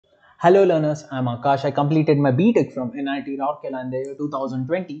Hello learners, I'm Akash. I completed my BTech from NIT Rourkela in the year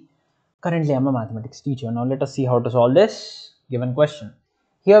 2020. Currently, I'm a mathematics teacher. Now let us see how to solve this given question.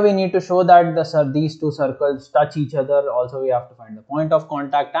 Here we need to show that these two circles touch each other. Also, we have to find the point of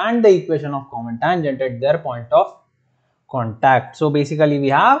contact and the equation of common tangent at their point of contact. So basically, we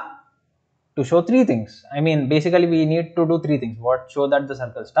have to show three things. Basically, we need to do three things. Show that the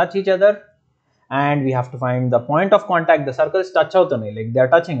circles touch each other, and we have to find the point of contact. The circles touch out, like they are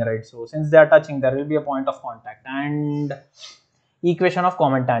touching, right? So since they are touching, there will be a point of contact and equation of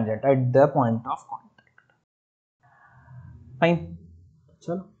common tangent at the point of contact. Fine.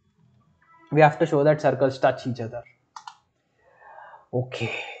 So we have to show that circles touch each other.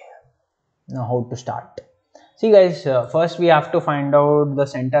 Okay. Now how to start? See guys, first we have to find out the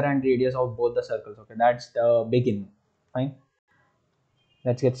center and radius of both the circles. Okay, that's the beginning. Fine.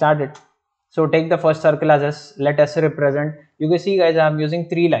 Let's get started. So take the first circle as S. Let S represent. You can see guys, I am using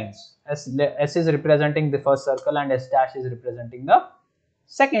three lines. S is representing the first circle and S dash is representing the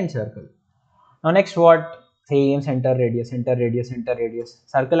second circle. Now next what? Same center radius, center radius, center radius.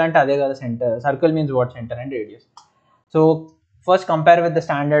 Circle and the center. Circle means what? Center and radius. So first compare with the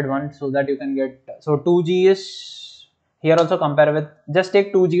standard one so that you can get. So 2G is here, also compare with. Just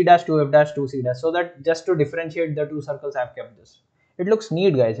take 2G dash, 2F dash, 2C dash. So that just to differentiate the two circles, I have kept this. It looks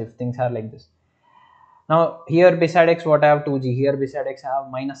neat guys if things are like this. Now here beside x what I have 2g, here beside x I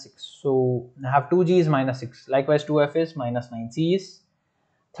have minus 6. So I have 2g is minus 6. Likewise 2f is minus 9. C is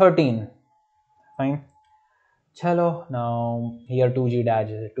 13. Fine. Chalo. Now here 2g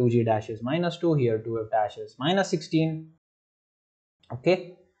dash is minus 2. Here 2f dash is minus 16.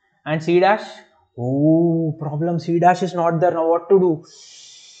 Okay. And c dash. Oh, problem, c dash is not there. Now what to do?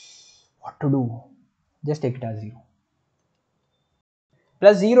 What to do? Just take it as 0.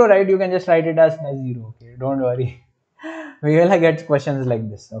 Plus 0, right? You can just write it as plus 0. Okay, don't worry. We will get questions like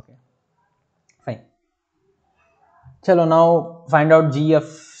this. Okay, fine. Chalo, now find out g of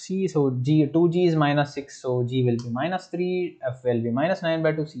c. So 2g is minus 6, so g will be minus 3, f will be minus 9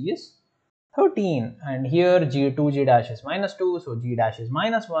 by 2, c is 13. And here 2g dash is minus 2, so g dash is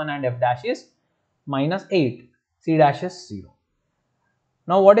minus 1 and f dash is minus 8. C dash is 0.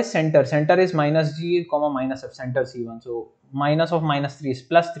 Now what is center? Center is minus g comma minus f, center c1. So minus of minus 3 is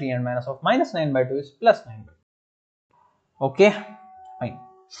plus 3 and minus of minus 9 by 2 is plus 9 by 2. Okay, fine.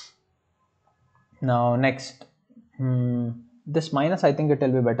 Now next, this minus, I think it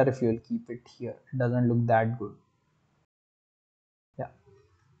will be better if you will keep it here. It doesn't look that good. Yeah,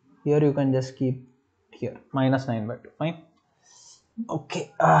 here you can just keep here minus 9 by 2. Fine.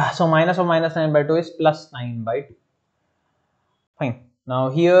 Okay, so minus of minus 9 by 2 is plus 9 by 2. Fine.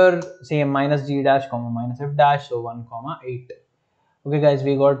 Now here same minus g dash comma minus f dash, so 1 comma 8. Okay guys,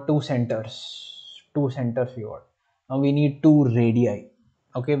 we got two centers we got. Now we need two radii.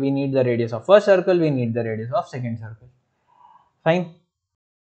 Okay, we need the radius of first circle, we need the radius of second circle. Fine.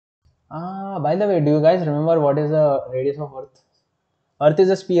 By the way, do you guys remember what is the radius of earth? Earth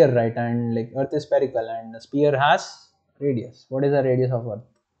is a sphere, right? And like earth is spherical and the sphere has radius. What is the radius of earth?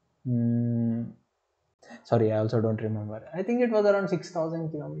 Sorry, I also don't remember. I think it was around 6,000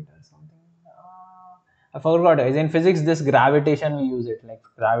 kilometers something. I forgot. As in physics, this gravitation we use it, like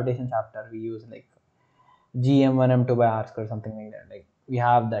gravitation chapter we use like gm1 m2 by r square, something like that. Like we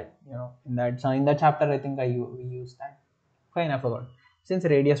have that, in that chapter I think we use that. Fine, I forgot. Since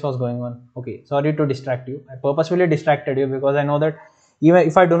radius was going on. Okay, sorry to distract you. I purposefully distracted you because I know that even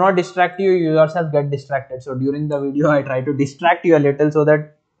if I do not distract you, you yourself get distracted. So during the video, I try to distract you a little so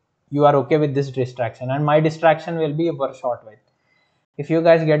that you are okay with this distraction, and my distraction will be for a short while. If you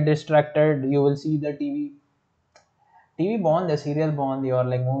guys get distracted, you will see the TV బాగుంది, serial బాగుంది are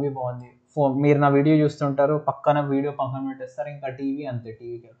like movie బాగుంది, మీరు నా video చూస్తుంటారు, పక్కన video పక్కన పెట్టేస్తారు, ఇంకా టీవీ అంతే,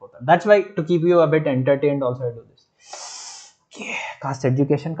 టీవీకి వెళ్ళిపోతారు. That's why to keep you a bit entertained also I do this. కాస్త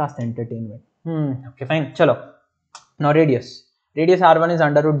ఎడ్యుకేషన్, కాస్త ఎంటర్టైన్మెంట్. Okay fine. చలో, now radius r1 is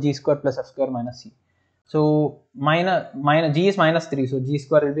under root g square plus f square minus c. So minus g is minus 3, so g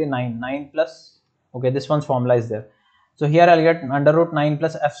square will be 9 plus, okay, this one's formula is there. So here I'll get under root 9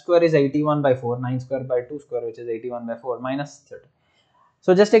 plus f square is 81 by 4, 9 square by 2 square, which is 81 by 4 minus 30.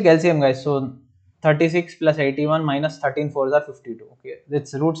 So just take LCM guys. So 36 plus 81 minus 13 4s are 52. Okay,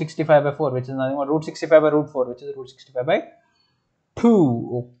 it's root 65 by 4, which is nothing but root 65 by root 4, which is root 65 by 2.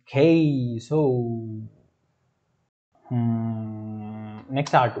 Okay, so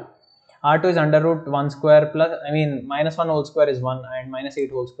next R2. R2 is under root 1 square plus, minus 1 whole square is 1 and minus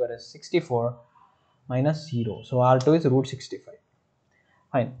 8 whole square is 64 minus 0. So R2 is root 65.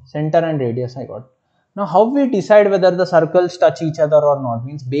 Fine. Center and radius I got. Now how we decide whether the circles touch each other or not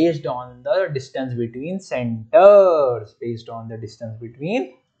means based on the distance between centers. Based on the distance between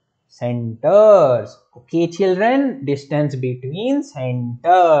Centers. Okay, children, distance between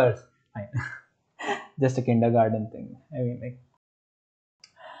centers. Fine. Just a kindergarten thing. I mean, like,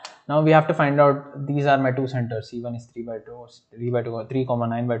 now we have to find out, these are my two centers. C1 is 3 by 2, 3 by 2, 3 comma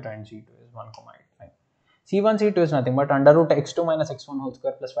 9 by 2, and C2 is 1 comma 8. Fine. C1, C2 is nothing but under root x2 minus x1 whole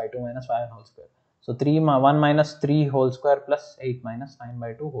square plus y2 minus y1 whole square. So 1 minus 3 whole square plus 8 minus 9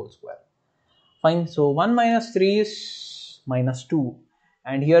 by 2 whole square. Fine. So 1 minus 3 is minus 2.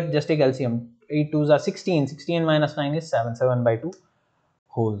 And here just take LCM. 8 2s are 16. 16 minus 9 is 7. 7 by 2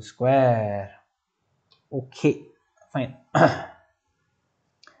 whole square. Okay. Fine.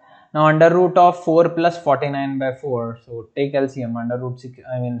 Now under root of 4 plus 49 by 4. So take LCM under root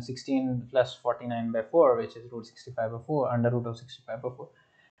 16 plus 49 by 4, which is root 65 by 4. Under root of 65 by 4.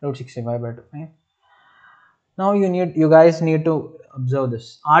 Root 65 by 2. Fine. Now you guys need to observe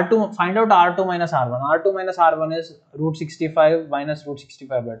this. R2, find out R2 minus R1. R2 minus R1 is root 65 minus root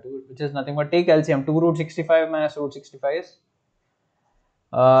 65 by 2, which is nothing but take LCM. 2 root 65 minus root 65 is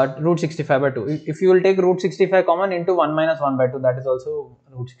root 65 by 2. If you will take root 65 common into 1 minus 1 by 2, that is also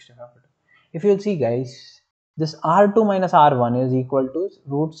root 65 by 2. If you will see, guys, this R2 minus R1 is equal to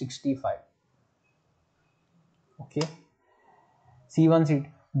root 65. Okay. C1, C2.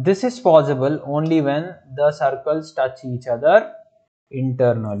 This is possible only when the circles touch each other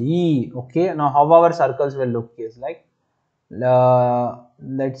internally. Okay. Now, how our circles will look is like,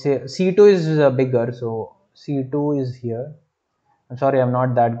 let's say C2 is bigger. So, C2 is here. I'm sorry, I'm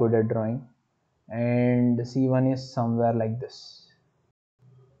not that good at drawing. And C1 is somewhere like this.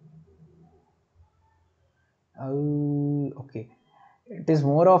 Okay. It is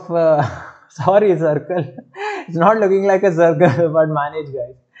more of a sorry, circle. It's not looking like a circle, but manage,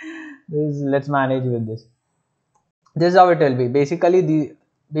 guys. Let's manage with this. This is how it will be. Basically,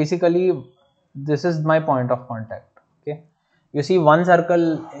 this is my point of contact. Okay. You see, one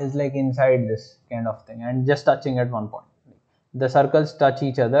circle is like inside this kind of thing and just touching at one point. The circles touch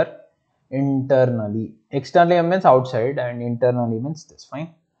each other internally. Externally means outside, and internally means this.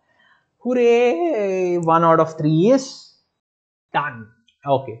 Fine. Hooray! 1 out of 3 is done.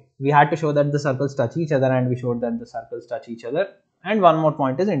 Okay, we had to show that the circles touch each other, and we showed that the circles touch each other. And one more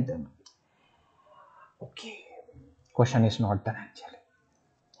point is internal. Okay, question is not done actually.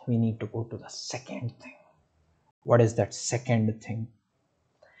 We need to go to the second thing. What is that second thing?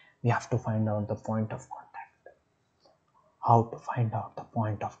 We have to find out the point of contact. How to find out the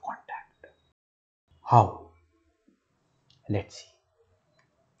point of contact? How? Let's see.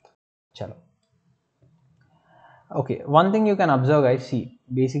 Chalo. Okay, one thing you can observe, guys, see,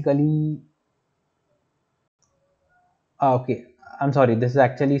 basically, okay, I'm sorry, this is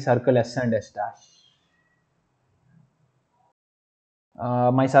actually circle S and S dash.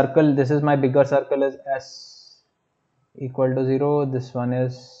 My circle, this is my bigger circle is S equal to 0. This one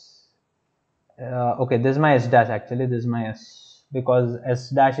is, okay, this is my S dash actually, this is my S, because S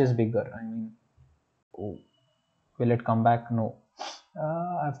dash is bigger. I mean, oh, will it come back? No.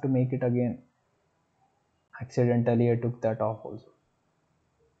 I have to make it again. Accidentally, I took that off also.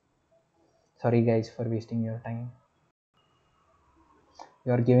 Sorry guys for wasting your time.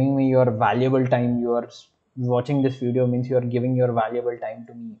 You are giving me your valuable time. You are watching this video means you are giving your valuable time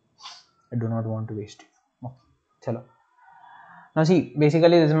to me. I do not want to waste it. Okay, chalo. Now see,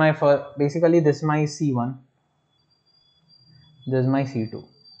 basically this is my C1. This is my C2.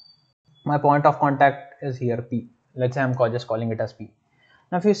 My point of contact is here P. Let's say I'm just calling it as P.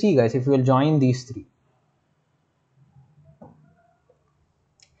 Now if you see, guys, if you will join these three,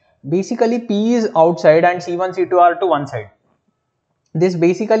 basically P is outside and C1, C2 are to one side. This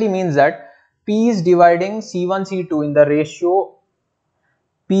basically means that P is dividing C1, C2 in the ratio,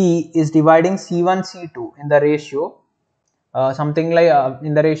 P is dividing C1, C2 in the ratio, something like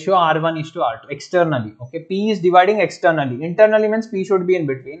in the ratio R1 is to R2 externally. Okay, P is dividing externally. Internally means P should be in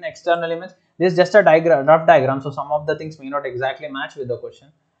between. Externally means this is just a diagram, rough diagram. So some of the things may not exactly match with the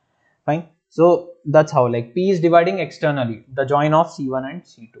question. Fine. So that's how, like, P is dividing externally the join of C1 and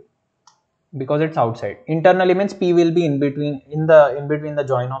C2 because it's outside. Internally means P will be in between the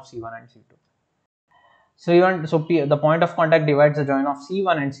join of C1 and C2. So P, the point of contact divides the join of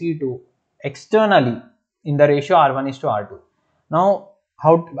C1 and C2 externally in the ratio R1 is to R2. Now,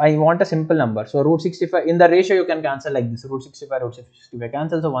 I want a simple number. So root 65 in the ratio you can cancel like this. Root 65, root 65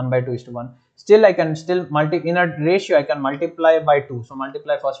 cancel. So 1 by 2 is to 1. Still I can in a ratio I can multiply by 2. So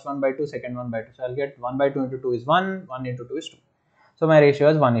multiply first 1 by 2, second 1 by 2. So I'll get 1 by 2 into 2 is 1, 1 into 2 is 2. So my ratio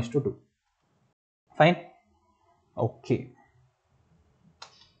is 1 is to 2. Fine. Okay.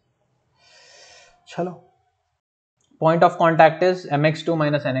 Chalo. Point of contact is mx2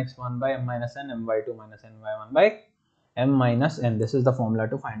 minus nx1 by m minus n, my2 minus ny1 by m minus n. This is the formula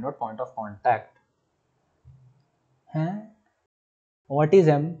to find out point of contact. Huh? What is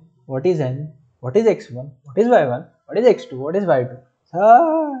m? What is n? What is x1? What is y1? What is x2? What is y2?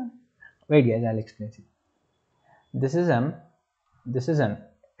 Wait guys, I'll explain it. This is m, this is n.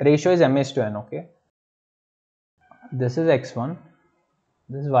 Ratio is m is to n, okay? This is x1,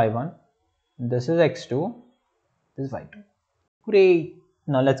 this is y1, this is x2, this is y2. Great.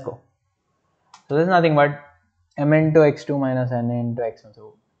 Now let's go. So this is nothing but m into x2 minus n into x1.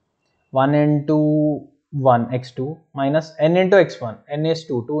 So 1 into 1 x2 minus n into x1. N is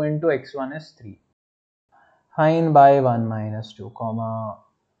 2. 2 into x1 is 3. Fine, by 1 minus 2 comma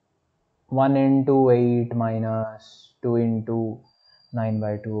 1 into 8 minus 2 into 9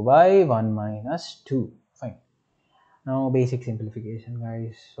 by 2 by 1 minus 2. Fine. Now basic simplification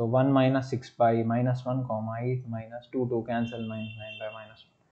guys. So 1 minus 6 by minus 1 comma 8 minus 2 cancel minus 9 by minus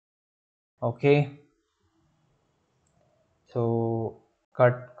 1. Okay. So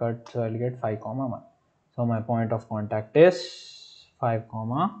cut, so I'll get 5 comma 1. So my point of contact is 5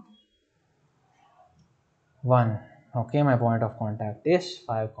 comma 1. Okay, my point of contact is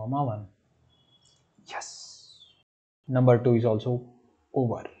 5 comma 1. Yes. Number 2 is also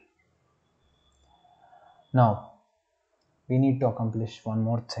over. Now we need to accomplish one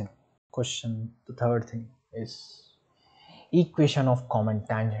more thing. Question, the third thing is equation of common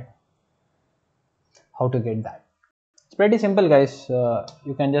tangent. How to get that? It's pretty simple guys.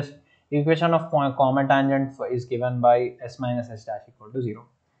 You can just, equation of common tangent is given by s minus s dash equal to 0.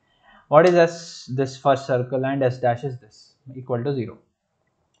 What is s? This first circle, and s dash is this equal to 0.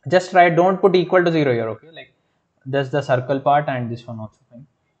 Just try, don't put equal to 0 here, okay? Like that's the circle part and this one also, fine.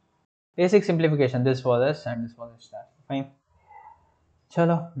 Basic simplification, this was s and this was s dash, fine.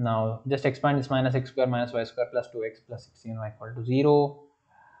 Chalo, now just expand this minus x square minus y square plus 2x plus 16y equal to 0.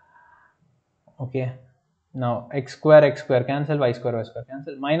 Okay, now x square cancel, y square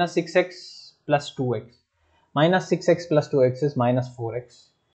cancel. Minus 6x plus 2x. Minus 6x plus 2x is minus 4x.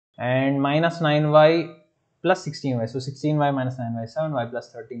 And minus 9y plus 16y. So 16y minus 9y, 7y plus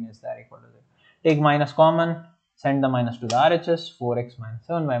 13 is there equal to 0. Take minus common, send the minus to the RHS. 4x minus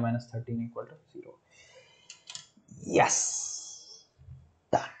 7y minus 13 equal to 0. Yes.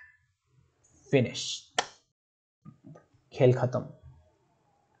 Done. Finished. Khel khatam.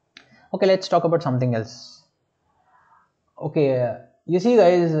 Okay, let's talk about something else. Okay, you see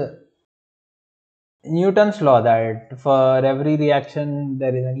guys, Newton's law that for every reaction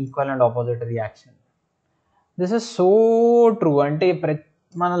there is an equal and opposite reaction. This is so true. అంటే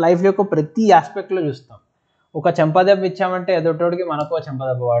మన life యొక్క ప్రతి ఆస్పెక్ట్లో చూస్తాం. ఒక చెంపదెబ్బ ఇచ్చామంటే ఎదుటోడికి మనకు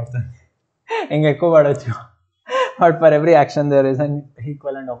చెంపదెబ్బ పడుతుంది, ఇంకెక్కువ పడవచ్చు. But for every action there is an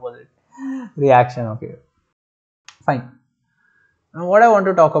equal and opposite reaction. Okay, fine. Now what I want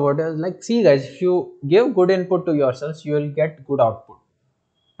to talk about is, like, see guys, if you give good input to yourselves, you will get good output.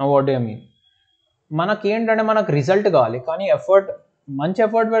 Now what do I mean? మనకి ఏంటంటే మనకు result కావాలి, కానీ మంచి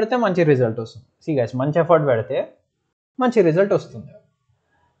effort పెడితే మంచి result వస్తుంది. See guys, మంచి ఎఫర్ట్ పెడితే మంచి రిజల్ట్ వస్తుంది.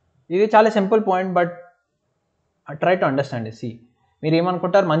 ఇది చాలా simple point, but try to understand. C, మీరు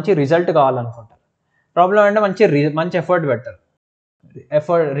ఏమనుకుంటారు, మంచి రిజల్ట్ కావాలనుకుంటారు. ప్రాబ్లం అంటే మంచి ఎఫర్ట్ పెట్టారు.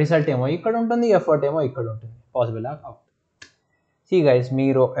 రిజల్ట్ ఏమో ఇక్కడ ఉంటుంది, ఎఫర్ట్ ఏమో ఇక్కడ ఉంటుంది. Possible out. సి గైస్,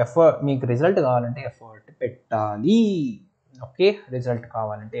 మీకు రిజల్ట్ కావాలంటే ఎఫర్ట్ పెట్టాలి. ఓకే, రిజల్ట్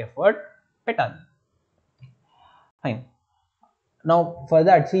కావాలంటే ఎఫర్ట్ పెట్టాలి. Fine. Now for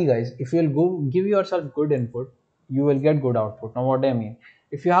that, see guys, if you will give yourself good input, you will get good output. Now what do I mean?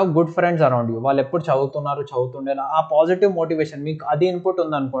 If you have good friends around you, వాళ్ళు ఎప్పుడు చదువుతుండేలా ఆ positive motivation మీకు అది input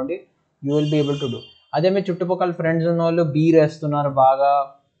ఉందనుకోండి, you will be able to do. అదే మీ చుట్టుపక్కల friends ఉన్న వాళ్ళు బీర్ వేస్తున్నారు, బాగా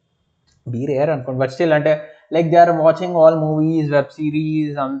బీర్ వేయరు అనుకోండి, బట్ స్టిల్ అంటే like they are watching all movies, web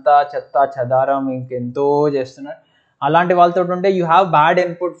series, అంతా చెత్త చెదారం ఇంకెంతో చేస్తున్నారు. అలాంటి వాళ్ళతో ఉంటే you have bad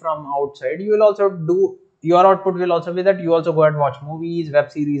input from out side, you will also do, your output will also be that you also go and watch movies, web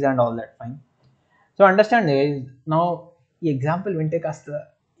series and all that. Fine. So understand guys, now ఈ example వింటే కాస్త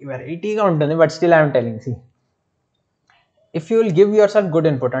వెరైటీగా ఉంటుంది, but still I'm telling. C, if you will give your self good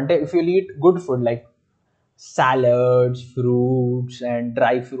input, అంటే if you eat good food like salads, fruits and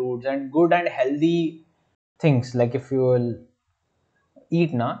dry fruits and good and healthy things, like if you will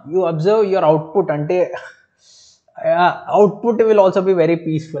eat na, you observe your output, అంటే output will also be very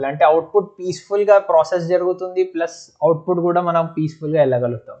peaceful. అంటే output పీస్ఫుల్గా process జరుగుతుంది, plus output కూడా మనం పీస్ఫుల్గా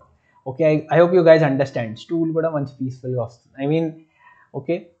వెళ్ళగలుగుతాం. Okay, I hope you guys understand. Stool కూడా మంచి పీస్ఫుల్గా వస్తుంది. ఐ మీన్,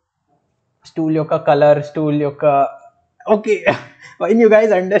 ఓకే, స్టూల్ యొక్క కలర్, స్టూల్ యొక్క, okay, you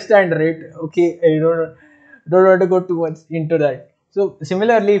guys understand right? Okay, I don't want to go too much into that. So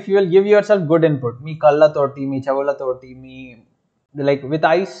similarly, if you will give your self good input, మీ కళ్ళతోటి, మీ చెవులతోటి, మీ like with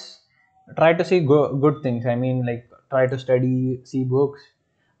ice, try to see good things. I mean, like, try to study, see books.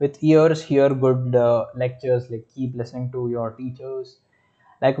 With ears, hear good lectures, like keep listening to your teachers.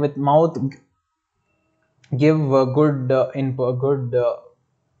 Like with mouth, give good input, good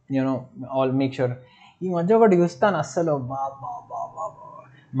all make sure. ఈ మధ్య ఒకటి చూస్తాను అస్సలు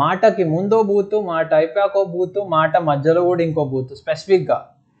మాటకి ముందో బూతు, మాట అయిపోయాకో బూతు, మాట మధ్యలో కూడా ఇంకో బూతు స్పెసిఫిక్గా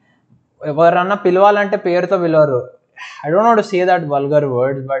ఎవరన్నా పిలవాలంటే పేరుతో పిలవరు. I don't know to say that vulgar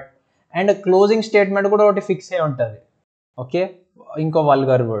words, but and closing statement కూడా ఒకటి ఫిక్స్ అయి ఉంటుంది. ఓకే, ఇంకో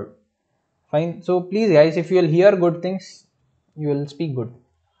vulgar word. Fine. So please guys, if you will here good things, you will speak good.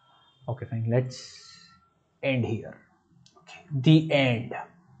 Okay, fine. Let's end here. Okay, the end.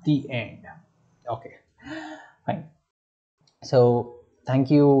 The end. Okay, fine. So, thank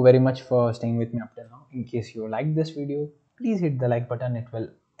you very much for staying with me up till now. In case you like this video, please hit the like button. It will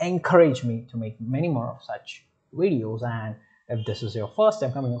encourage me to make many more of such videos. And if this is your first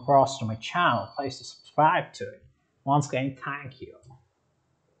time coming across to my channel, please subscribe to it. Once again, thank you.